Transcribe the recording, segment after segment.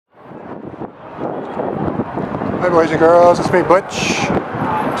Hi boys and girls, it's me Butch.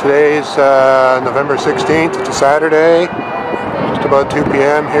 Today's November 16th, it's a Saturday, just about 2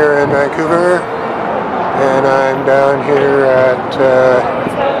 p.m. here in Vancouver, and I'm down here at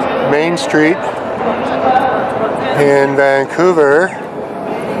Main Street in Vancouver,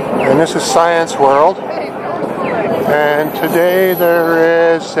 and this is Science World, and today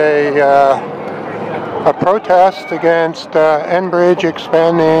there is a protest against Enbridge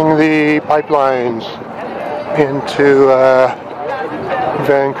expanding the pipelines into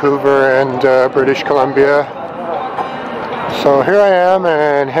Vancouver and British Columbia. So here I am,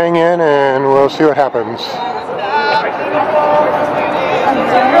 and hang in and we'll see what happens.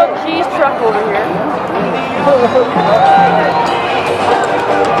 There's a real cheese truck over here.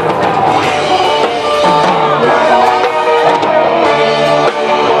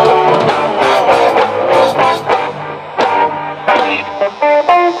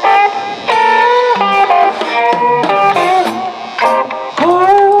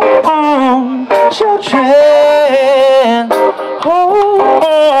 Children, hold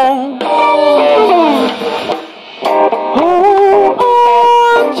on,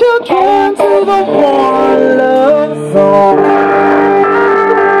 children, to the one love song.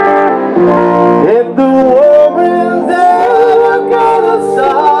 If the war is ever gonna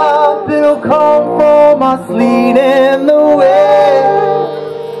stop, it'll come from us leading the way.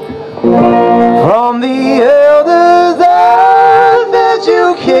 From the elders of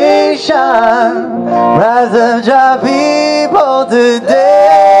education, rise up, job people today.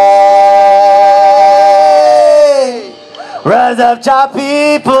 Rise up, job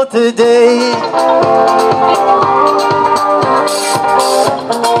people today.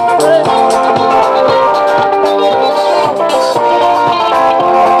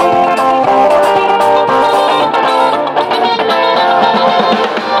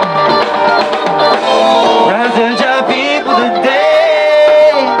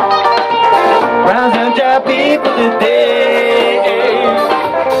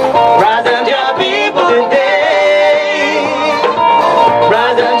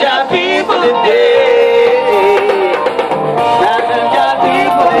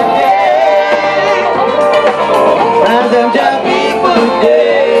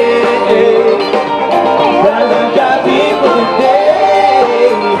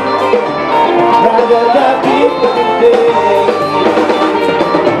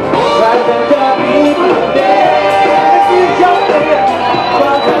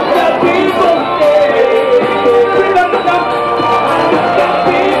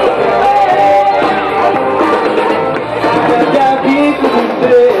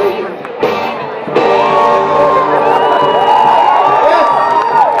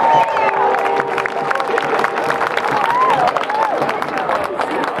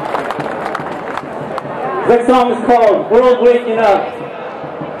 Next song is called World Waking Up.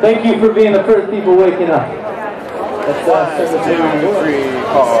 Thank you for being the first people waking up. Let's 1, 2, 3,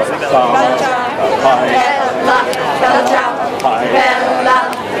 4, song.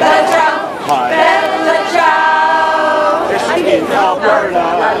 In Alberta,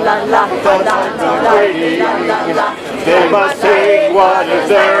 they must take what is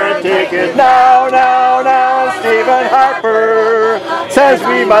there and take it now, now, now. Stephen Harper says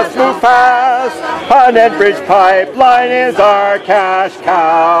we must move fast. An Enbridge pipeline is our cash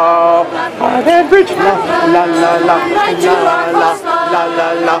cow. An Enbridge, la la la la la la la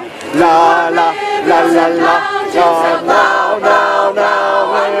la la la la la la la. Now, now,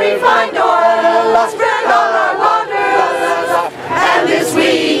 now, when we find oil, spread all our waters, and this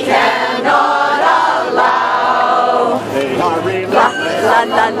we cannot allow. They are la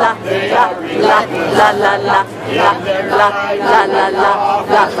la la la la la la la la la la la la la.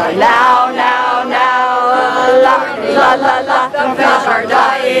 Now, now, now, la la la la. The fish are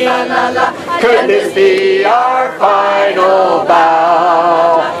dying. Could this be our final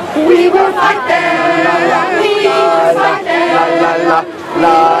bow? We will fight them. We will fight them. La la la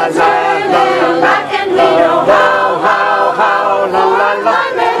la la la la. And we know how. La la la la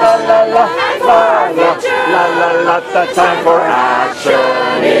la la la la la. The time for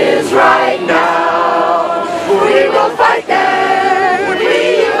action is right now. We will fight them. We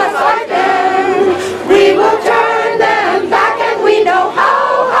will fight them. We will turn them back, and we know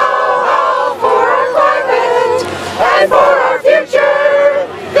how. For our climate and for our future,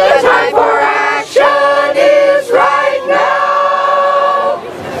 the time for action is right now.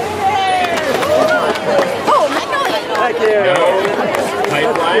 Thank you.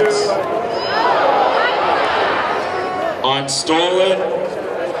 Pipelines on stolen.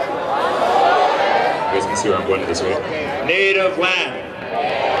 You guys can see where I'm going this way. Native land.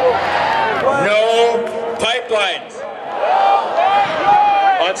 No pipeline.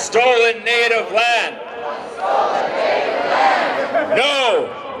 stolen native land. No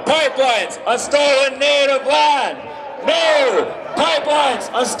pipelines on stolen native land. No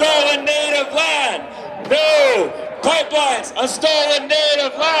pipelines on stolen native land. No pipelines on stolen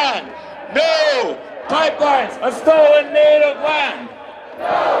native land. No pipelines on stolen native land.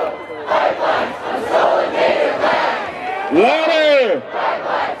 No pipelines on stolen native land. Louder!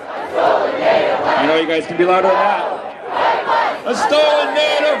 Pipelines on stolen native land. I know you guys can be louder than that. Pipelines on stolen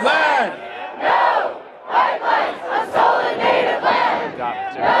native land. No pipelines on stolen native land. No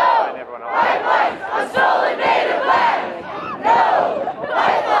pipelines on stolen native land. No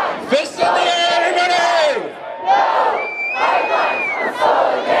pipelines. Fists in the air, everybody! No pipelines on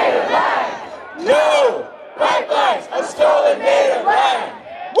stolen native land. No pipelines on stolen native land.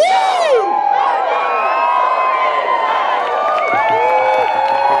 Woo!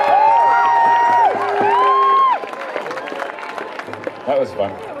 That was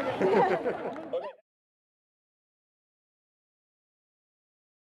fun.